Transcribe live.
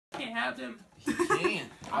can't have them. He can't.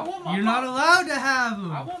 I want my You're not allowed to have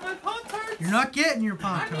them. I want my Pop-Tarts. You're not getting your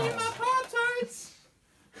I need Pop-Tarts. my Pop-Tarts.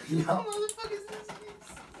 Yo, motherfuckers, this is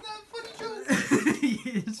not a funny joke.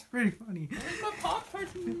 It's pretty funny. Where's my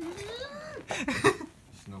Pop-Tarts? There's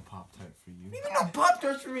no Pop-Tart for you. Give me no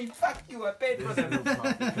Pop-Tarts for me. Fuck you. I paid for them.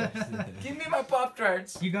 Give me my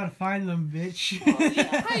Pop-Tarts. You gotta find them, bitch. Oh,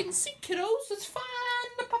 yeah, hide and seek, kiddos. Let's find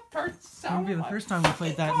the Pop-Tarts. It's gonna be the first time we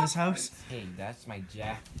played that in this house. Hey, that's my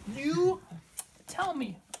Jack. You tell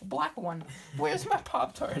me, black one, where's my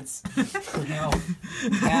Pop-Tarts? How?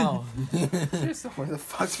 How? Seriously. Where the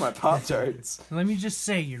fuck's my Pop-Tarts? Let me just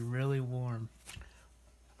say, you're really warm.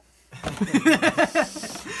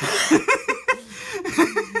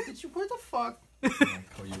 Where the fuck?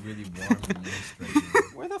 Oh, you're really warm and moist right now.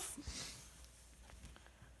 Where the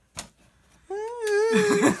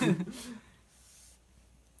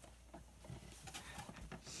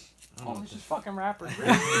Oh, this is fucking rappers.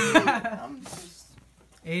 I'm just...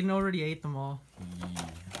 Aiden already ate them all.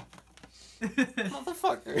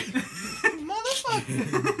 Motherfucker.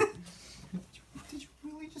 Motherfucker. Did you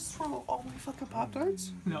really just throw all my fucking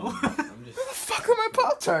Pop-Tarts? No. I'm Where the fuck are my I'm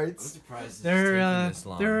Pop-Tarts? surprised it's taking this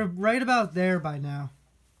long. They're right about there by now.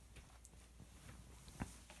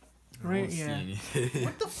 I Right, don't see yeah. anything.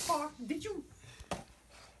 What the fuck? Did you...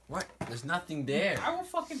 What? There's nothing there. I will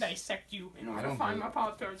fucking dissect you in order I to don't find believe- my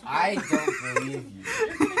Pop-Tarts. I don't believe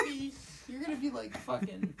you. You're gonna be like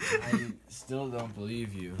fucking... I still don't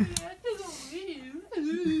believe you. Yeah, I just don't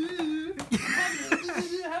believe you.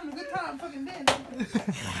 Having a good time fucking dancing. I'm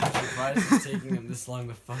surprised it's taking him this long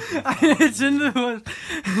to fucking find It's in you. the...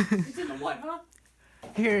 It's in the what, huh?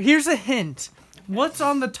 Here's a hint. What's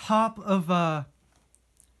on the top of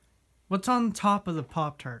What's on the top of the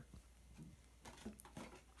Pop-Tart?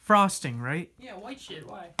 Frosting, right? Yeah, white shit,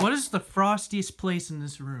 why? What is the frostiest place in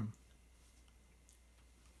this room?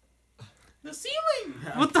 The ceiling!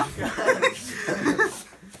 What the fuck?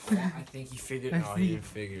 I think he figured it out. He didn't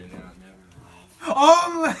figure it out. Never mind.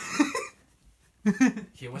 Oh!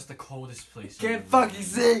 Okay, what's the coldest place? in Can't the room? fucking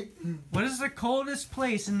see. What is the coldest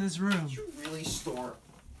place in this room? You really store.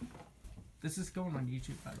 This is going on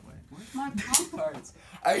YouTube, by the way. Where's my Pop-Tarts?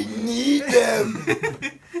 I need them.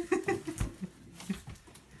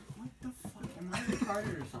 What the fuck? Am I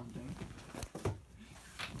retarded or something?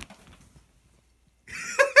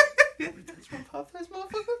 That's my Pop-Tarts,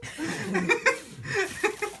 motherfucker?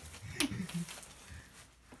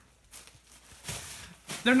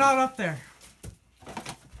 They're not up there.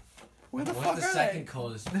 Where the What's fuck the are second they?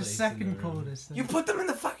 coldest The place? in second the room? coldest. You put them in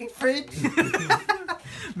the fucking fridge.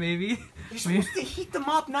 Maybe. You're supposed to heat them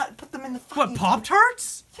up, not put them in the fucking... What,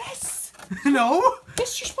 Pop-Tarts? Yes. No.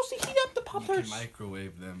 Yes, you're supposed to heat up the You can Pop-Tarts.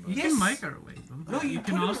 microwave them. You But can microwave them. No, but you you put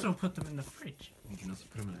can 'em in- also put them in the fridge. you can also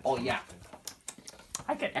put them in. Oh, yeah.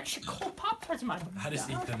 I get extra cold Pop-Tarts in my... I just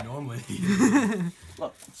eat them normally.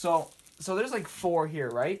 Look, so there's like 4 here,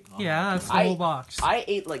 right? Yeah, that's the I- whole box. I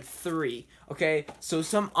ate like 3. Okay, so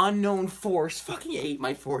some unknown force fucking ate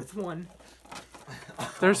my 4th one.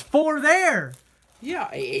 There's 4 there. Yeah,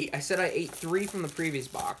 I said I ate 3 from the previous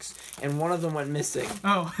box, and one of them went missing.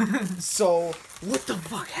 Oh. So what the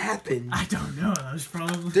fuck happened? I don't know. That was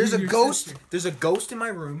probably There's a your ghost. sister. There's a ghost in my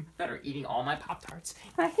room that are eating all my Pop-Tarts,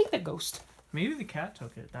 and I hate the ghost. Maybe the cat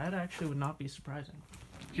took it. That actually would not be surprising.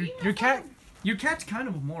 Yeah, Your cat's kind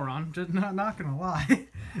of a moron. Just not gonna lie.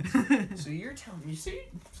 So you're telling me? See?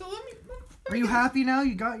 So let me... Are you happy now?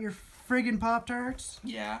 You got your friggin' Pop-Tarts?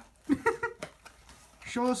 Yeah.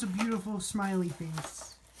 Show us a beautiful smiley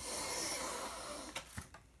face.